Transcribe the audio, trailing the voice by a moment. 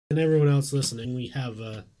And everyone else listening,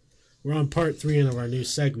 we're on part 3 of our new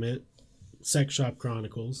segment, Sex Shop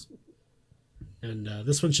Chronicles. And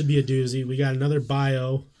this one should be a doozy. We got another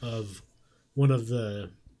bio of one of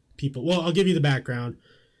the people. Well, I'll give you the background,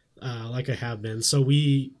 like I have been. So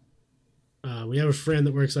we have a friend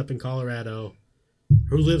that works up in Colorado,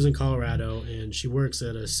 who lives in Colorado, and she works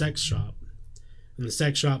at a sex shop. And the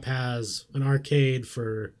sex shop has an arcade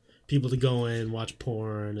for people to go in, watch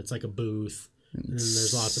porn. It's like a booth. And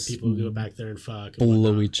there's lots of people who go back there and fuck.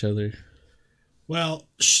 Blow each other. Well,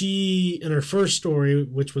 she, in her first story,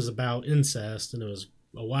 which was about incest, and it was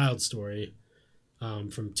a wild story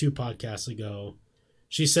from 2 podcasts ago,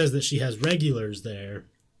 she says that she has regulars there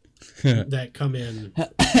that come in,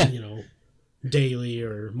 daily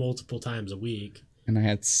or multiple times a week. And I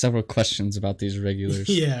had several questions about these regulars.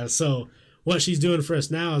 Yeah, so what she's doing for us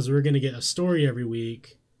now is we're going to get a story every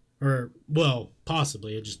week. Or, well,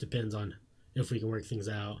 possibly. It just depends on if we can work things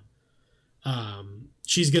out.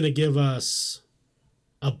 She's going to give us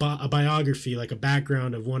a biography, like a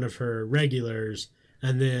background of one of her regulars,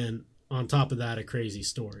 and then on top of that, a crazy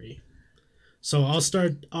story. So I'll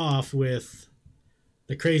start off with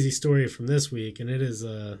the crazy story from this week, and it's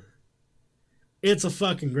a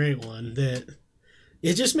fucking great one that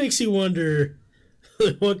it just makes you wonder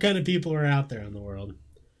what kind of people are out there in the world.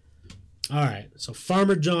 All right, so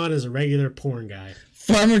Farmer John is a regular porn guy.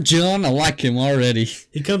 Farmer John, I like him already.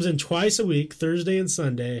 He comes in twice a week, Thursday and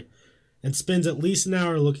Sunday, and spends at least an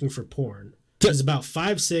hour looking for porn. He's about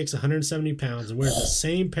 5'6", 170 pounds, and wears the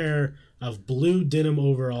same pair of blue denim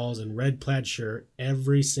overalls and red plaid shirt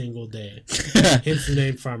every single day. Hence the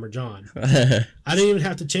name Farmer John. I didn't even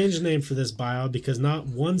have to change the name for this bio because not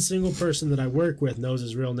one single person that I work with knows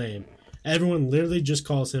his real name. Everyone literally just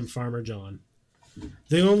calls him Farmer John.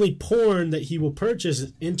 The only porn that he will purchase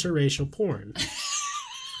is interracial porn.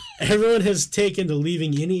 Everyone has taken to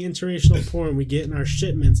leaving any interracial porn we get in our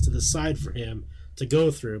shipments to the side for him to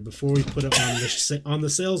go through before we put it on the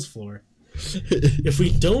sales floor. If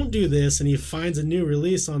we don't do this and he finds a new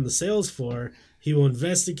release on the sales floor, he will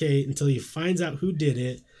investigate until he finds out who did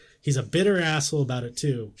it. He's a bitter asshole about it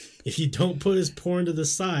too. If you don't put his porn to the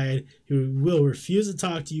side, he will refuse to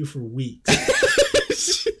talk to you for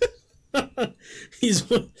weeks.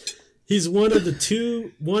 He's one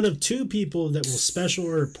of two people that will special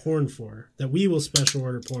order porn for. That we will special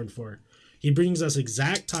order porn for. He brings us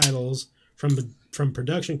exact titles from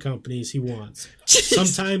production companies he wants.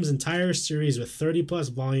 Sometimes entire series with 30 plus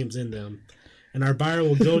volumes in them. And our buyer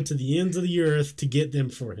will go to the ends of the earth to get them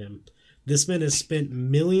for him. This man has spent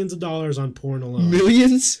millions of dollars on porn alone.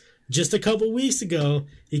 Millions? Just a couple weeks ago,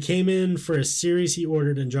 he came in for a series he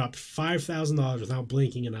ordered and dropped $5,000 without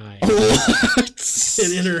blinking an eye. What?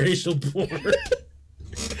 In interracial porn.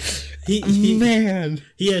 Man.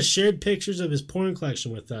 He has shared pictures of his porn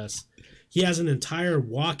collection with us. He has an entire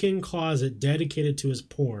walk-in closet dedicated to his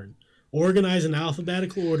porn, organized in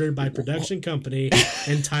alphabetical order by production company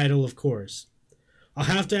and title, of course. I'll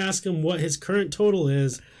have to ask him what his current total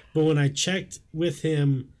is, but when I checked with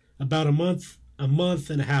him about a month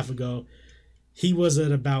and a half ago, he was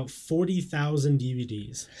at about 40,000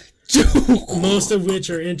 DVDs, most of which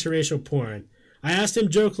are interracial porn. I asked him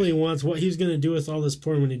jokingly once what he was going to do with all this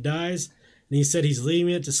porn when he dies, and he said he's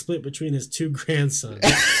leaving it to split between his 2 grandsons.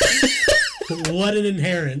 What an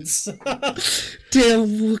inheritance.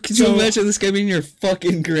 Damn, could you imagine this guy being your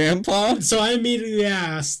fucking grandpa? So I immediately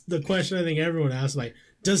asked the question I think everyone asks, like,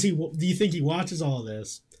 do you think he watches all of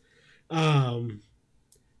this?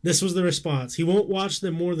 This was the response. He won't watch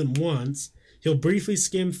them more than once. He'll briefly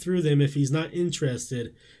skim through them if he's not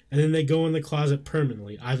interested, and then they go in the closet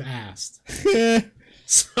permanently. I've asked. So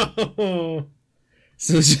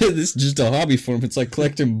this is just a hobby for him. It's like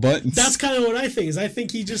collecting buttons. That's kind of what I think. I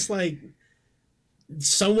think he just, like,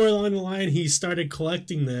 somewhere along the line, he started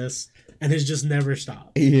collecting this and has just never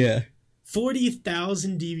stopped. Yeah.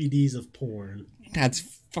 40,000 DVDs of porn. That's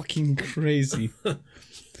fucking crazy.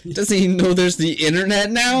 Doesn't he know there's the internet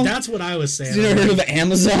now? That's what I was saying. You never heard of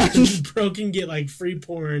Amazon? Bro can get, like, free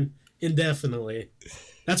porn indefinitely.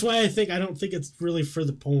 That's why I don't think it's really for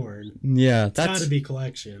the porn. Yeah, it's got to be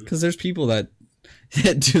collection. Because there's people that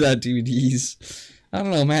do that DVDs. I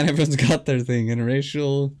don't know, man. Everyone's got their thing.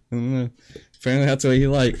 Interracial. I don't know. Apparently that's what he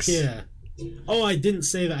likes. Yeah. Oh, I didn't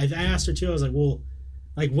say that. I asked her too. I was like, well,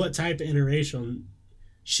 like, what type of interracial? And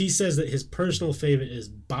she says that his personal favorite is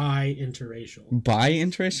bi-interracial.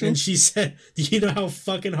 Bi-interracial? And she said, do you know how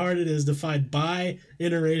fucking hard it is to find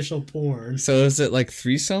bi-interracial porn? So is it like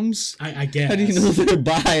threesomes? I guess. How do you know they're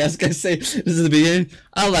bi? I was going to say, this is the beginning.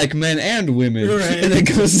 I like men and women. Right. And then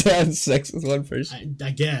goes to have sex with one person.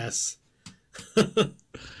 I guess.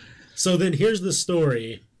 So then here's the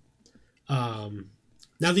story.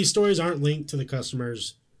 Now, these stories aren't linked to the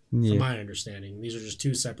customers, Yeah. from my understanding. These are just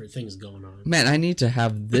two separate things going on. Man, I need to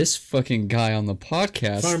have this fucking guy on the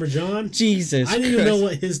podcast. Farmer John? Jesus I need to Christ. know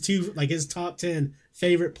what his top 10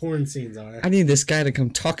 favorite porn scenes are. I need this guy to come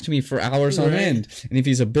talk to me for hours on Right. end. And if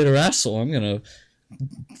he's a bitter asshole, I'm gonna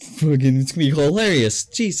fucking, it's gonna be hilarious.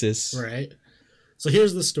 Jesus. Right. So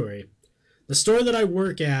here's the story. The store that I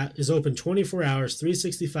work at is open 24 hours,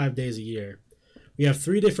 365 days a year. We have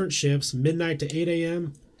 3 different shifts, midnight to 8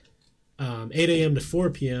 a.m., 8 a.m. to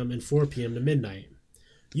 4 p.m., and 4 p.m. to midnight.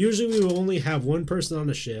 Usually we will only have one person on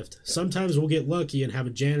the shift. Sometimes we'll get lucky and have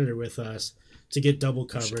a janitor with us to get double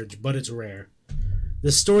coverage, but it's rare.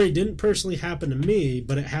 This story didn't personally happen to me,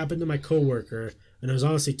 but it happened to my coworker, and it was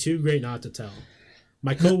honestly too great not to tell.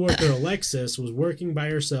 My coworker Alexis was working by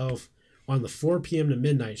herself on the 4 p.m. to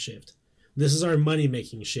midnight shift. This is our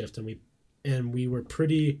money-making shift, and we were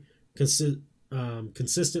pretty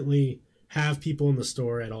consistently have people in the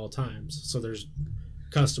store at all times. So there's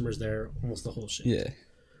customers there almost the whole shift. Yeah.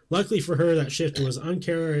 Luckily for her, that shift was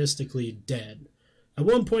uncharacteristically dead. At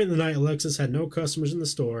one point in the night, Alexis had no customers in the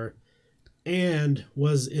store and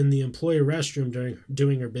was in the employee restroom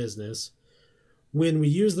doing her business. When we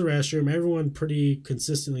use the restroom, everyone pretty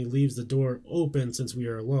consistently leaves the door open since we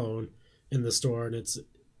are alone in the store, and it's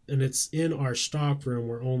in our stock room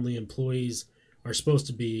where only employees are supposed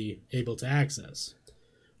to be able to access.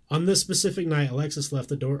 On this specific night, Alexis left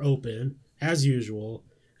the door open, as usual,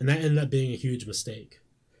 and that ended up being a huge mistake.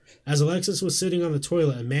 As Alexis was sitting on the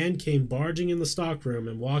toilet, a man came barging in the stock room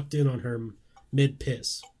and walked in on her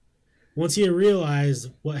mid-piss. Once he had realized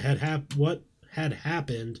what had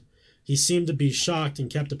happened, he seemed to be shocked and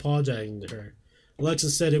kept apologizing to her.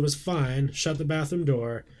 Alexis said it was fine, shut the bathroom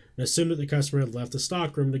door, and assumed that the customer had left the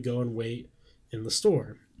stockroom to go and wait in the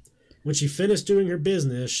store. When she finished doing her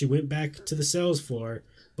business, she went back to the sales floor,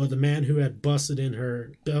 but the man who had busted in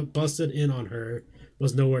on her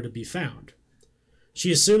was nowhere to be found.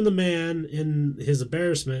 She assumed the man, in his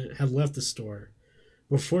embarrassment, had left the store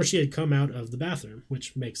before she had come out of the bathroom,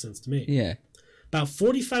 which makes sense to me. Yeah. About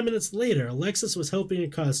 45 minutes later, Alexis was helping a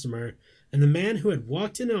customer, and the man who had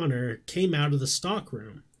walked in on her came out of the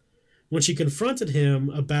stockroom. When she confronted him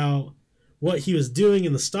about what he was doing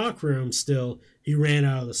in the stockroom still, he ran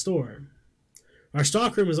out of the store. Our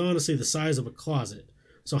stockroom is honestly the size of a closet,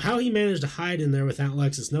 so how he managed to hide in there without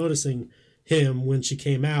Alexis noticing him when she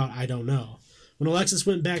came out, I don't know. When Alexis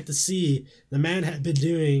went back to see, the man had been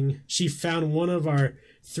doing, she found one of our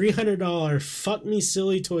 $300 fuck me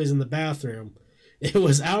silly toys in the bathroom. It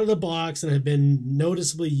was out of the box and had been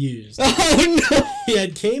noticeably used. Oh no! He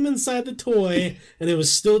had came inside the toy and it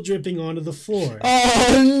was still dripping onto the floor.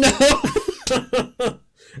 Oh no!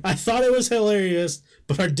 I thought it was hilarious,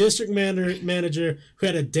 but our district manager, who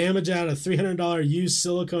had to damage out a $300 used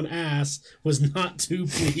silicone ass, was not too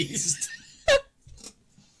pleased.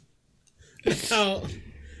 Now,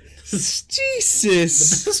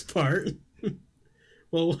 Jesus! the best part,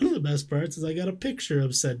 well, one of the best parts is I got a picture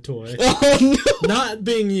of said toy. Oh no! Not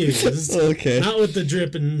being used. Okay. Not with the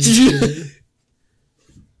dripping shit.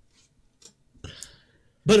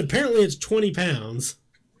 But apparently it's 20 pounds.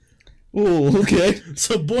 Oh, okay.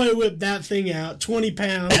 So boy whipped that thing out, 20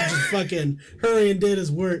 pounds, just fucking hurry and did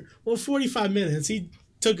his work. Well, 45 minutes. He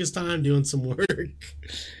took his time doing some work.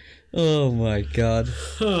 Oh my god.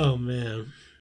 Oh, man.